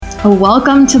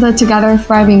Welcome to the Together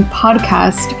Thriving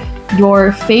podcast,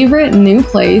 your favorite new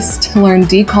place to learn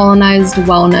decolonized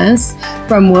wellness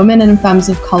from women and femmes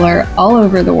of color all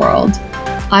over the world.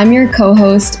 I'm your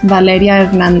co-host, Valeria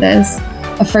Hernandez,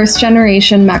 a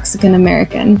first-generation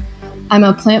Mexican-American. I'm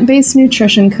a plant-based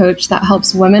nutrition coach that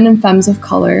helps women and femmes of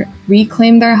color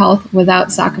reclaim their health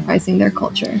without sacrificing their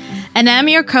culture. And I'm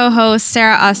your co-host,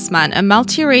 Sarah Osman, a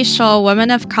multiracial woman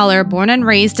of color born and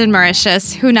raised in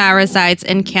Mauritius who now resides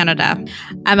in Canada.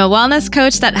 I'm a wellness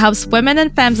coach that helps women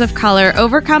and femmes of color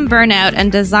overcome burnout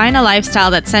and design a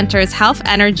lifestyle that centers health,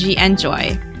 energy, and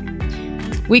joy.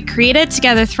 We created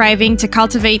Together Thriving to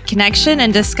cultivate connection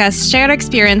and discuss shared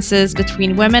experiences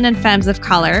between women and femmes of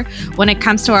color when it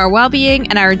comes to our well-being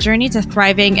and our journey to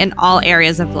thriving in all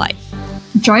areas of life.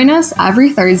 Join us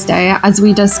every Thursday as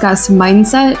we discuss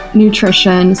mindset,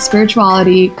 nutrition,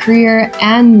 spirituality, career,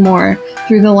 and more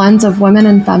through the lens of women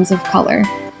and femmes of color.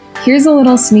 Here's a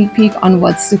little sneak peek on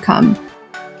what's to come.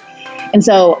 And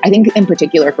so I think in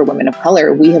particular for women of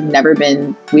color, we've never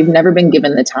been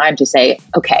given the time to say,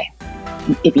 okay,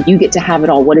 if you get to have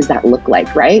it all, what does that look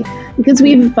like, right? Because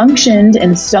we've functioned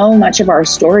and so much of our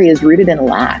story is rooted in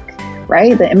lack,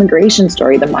 right? The immigration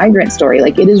story, the migrant story,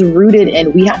 like it is rooted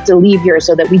in we have to leave here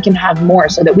so that we can have more,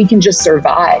 so that we can just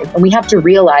survive. And we have to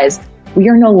realize we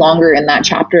are no longer in that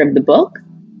chapter of the book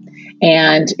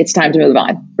and it's time to move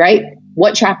on, right?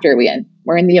 What chapter are we in?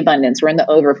 We're in the abundance, we're in the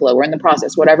overflow, we're in the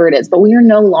process, whatever it is, but we are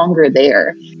no longer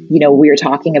there. You know, we are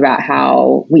talking about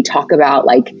how we talk about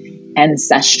like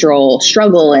ancestral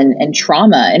struggle and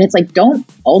trauma. And it's like, don't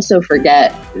also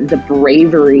forget the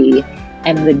bravery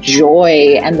and the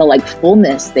joy and the like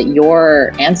fullness that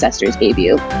your ancestors gave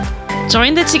you.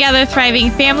 Join the Together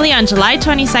Thriving family on July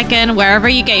 22nd, wherever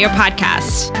you get your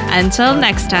podcasts. Until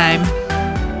next time.